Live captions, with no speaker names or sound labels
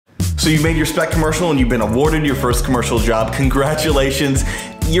So you made your spec commercial and you've been awarded your first commercial job. Congratulations.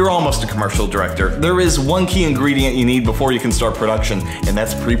 You're almost a commercial director. There is one key ingredient you need before you can start production, and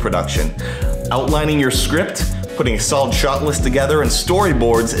that's pre-production. Outlining your script, putting a solid shot list together, and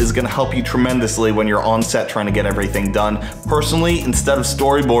storyboards is gonna help you tremendously when you're on set trying to get everything done. Personally, instead of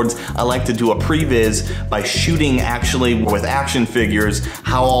storyboards, I like to do a previs by shooting actually with action figures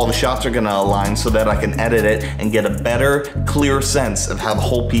how all the shots are gonna align so that I can edit it and get a better, clearer sense of how the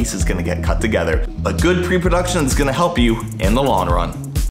whole piece is gonna get cut together. But good pre-production is gonna help you in the long run.